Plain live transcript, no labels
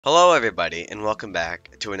Hello everybody, and welcome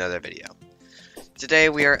back to another video. Today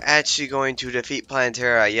we are actually going to defeat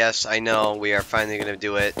Terraria. Yes, I know, we are finally going to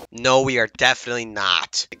do it. No, we are definitely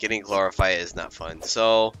not. Getting chlorophyte is not fun.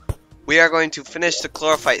 So, we are going to finish the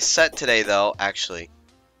chlorophyte set today though, actually.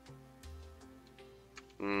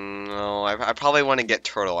 No, I probably want to get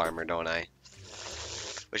turtle armor, don't I?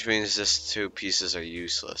 Which means just 2 pieces are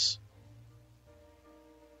useless.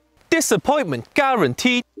 Disappointment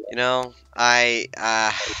guaranteed. You know, I'd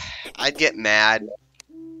get mad,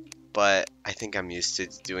 but I think I'm used to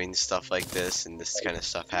doing stuff like this, and this kind of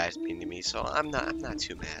stuff happening to me, so I'm not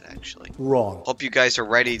too mad actually. Wrong. Hope you guys are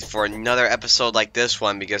ready for another episode like this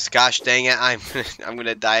one, because gosh dang it, I'm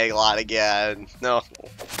gonna die a lot again. No.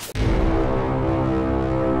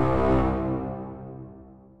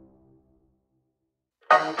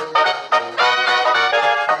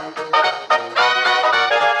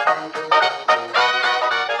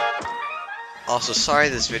 Also, sorry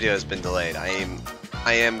this video has been delayed. I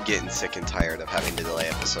am getting sick and tired of having to delay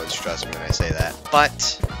episodes, trust me when I say that.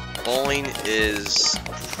 But bowling is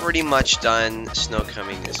pretty much done. Snow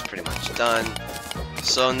coming is pretty much done.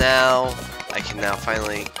 So now I can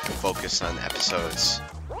finally focus on episodes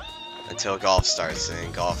until golf starts,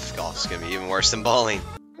 and golf's gonna be even worse than bowling.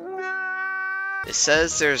 It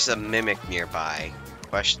says there's a mimic nearby.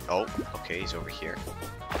 Oh, okay, he's over here.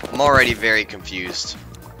 I'm already very confused.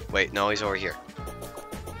 Wait, no, he's over here.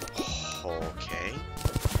 Okay.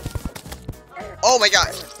 Oh my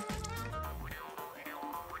god!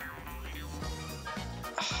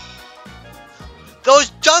 Those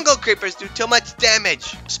jungle creepers do too much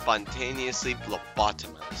damage! Spontaneously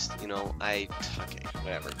lobotomized. You know, okay,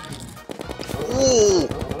 whatever. Ooh!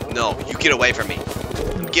 No, you get away from me.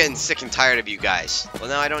 I'm getting sick and tired of you guys. Well,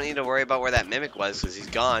 now I don't need to worry about where that mimic was, because he's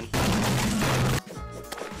gone.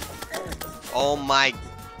 Oh my gosh.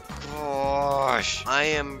 I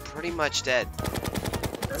am pretty much dead.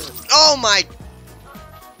 Oh my!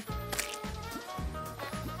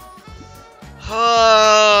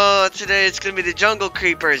 Oh, today it's gonna be the jungle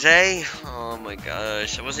creepers, eh? Oh my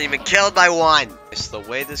gosh, I wasn't even killed by one! So the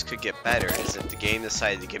way this could get better is if the game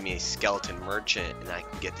decided to give me a skeleton merchant and I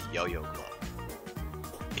can get the yo-yo glove.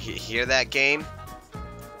 Hear that, game?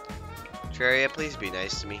 Terraria, please be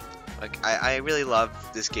nice to me. Like, I really love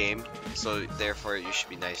this game, so therefore you should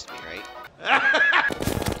be nice to me, right?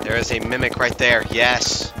 There is a mimic right there,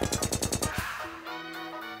 yes!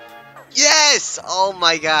 Yes! Oh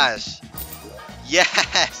my gosh!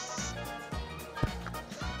 Yes!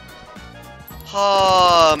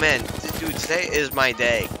 Oh man, dude, today is my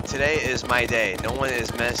day. Today is my day. No one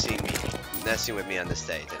is messing with me on this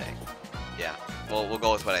day today. Yeah, well, we'll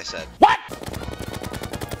go with what I said. What?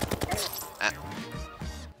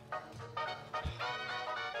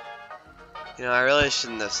 You know, I really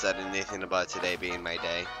shouldn't have said anything about today being my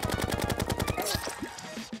day.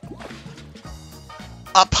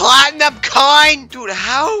 A platinum coin? Dude,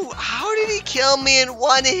 how did he kill me in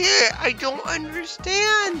one hit? I don't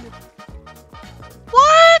understand.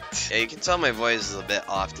 What? Yeah, you can tell my voice is a bit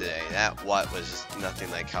off today. That what was just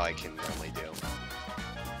nothing like how I can normally do.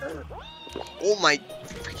 Oh my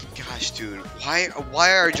freaking gosh, dude.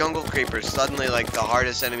 Why are jungle creepers suddenly like the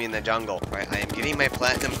hardest enemy in the jungle? Right, I am getting my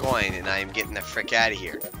platinum coin and I am getting the frick out of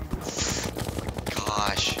here. Oh my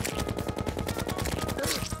gosh.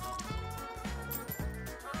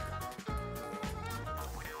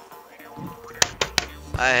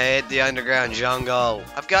 I hate the underground jungle.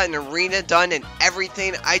 I've got an arena done and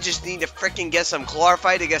everything. I just need to freaking get some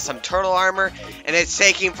chlorophyte to get some turtle armor, and it's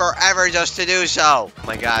taking forever just to do so. Oh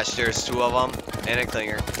my gosh, there's 2 of them, and a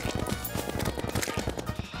clinger.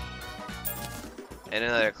 And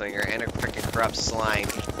another clinger, and a freaking corrupt slime.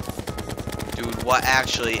 Dude, what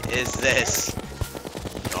actually is this?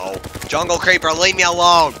 No. Jungle creeper, leave me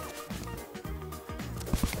alone!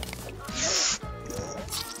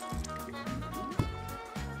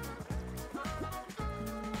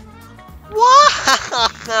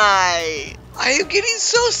 Why? I am getting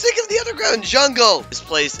so sick of the underground jungle! This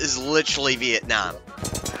place is literally Vietnam.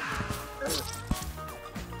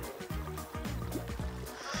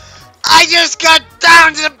 I just got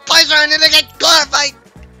down to the place where I need to get glorified!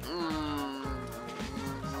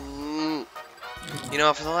 You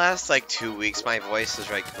know, for the last like 2 weeks, my voice has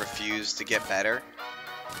like refused to get better.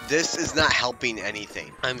 This is not helping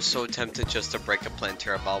anything. I'm so tempted just to break a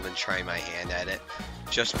Terraria bulb and try my hand at it.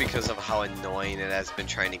 Just because of how annoying it has been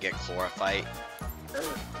trying to get chlorophyte.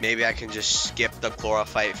 Maybe I can just skip the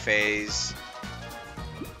chlorophyte phase.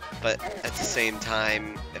 But at the same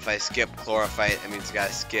time, if I skip chlorophyte, that means I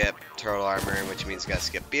gotta skip turtle armor, which means I gotta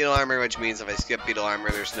skip beetle armor, which means if I skip beetle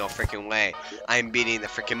armor, there's no freaking way I'm beating the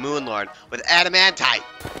freaking Moon Lord with adamantite.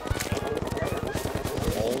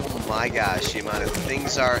 my gosh, the amount of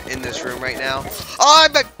things are in this room right now. Oh,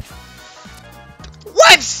 I'm a...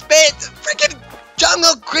 What? Spit! Freaking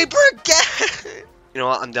jungle creeper again! You know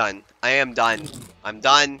what? I'm done. I am done. I'm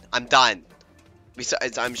done. I'm done.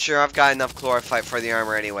 Besides, I'm sure I've got enough chlorophyte for the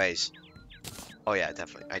armor anyways. Oh yeah,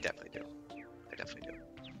 definitely. I definitely do. I definitely do.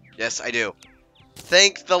 Yes, I do.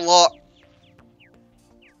 Thank the Lord.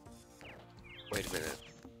 Wait a minute.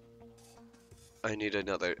 I need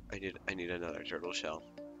another turtle shell.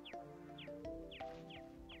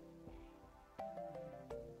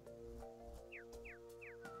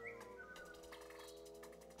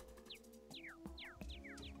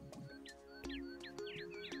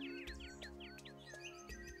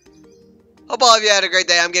 Hope all of you had a great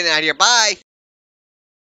day. I'm getting out of here. Bye!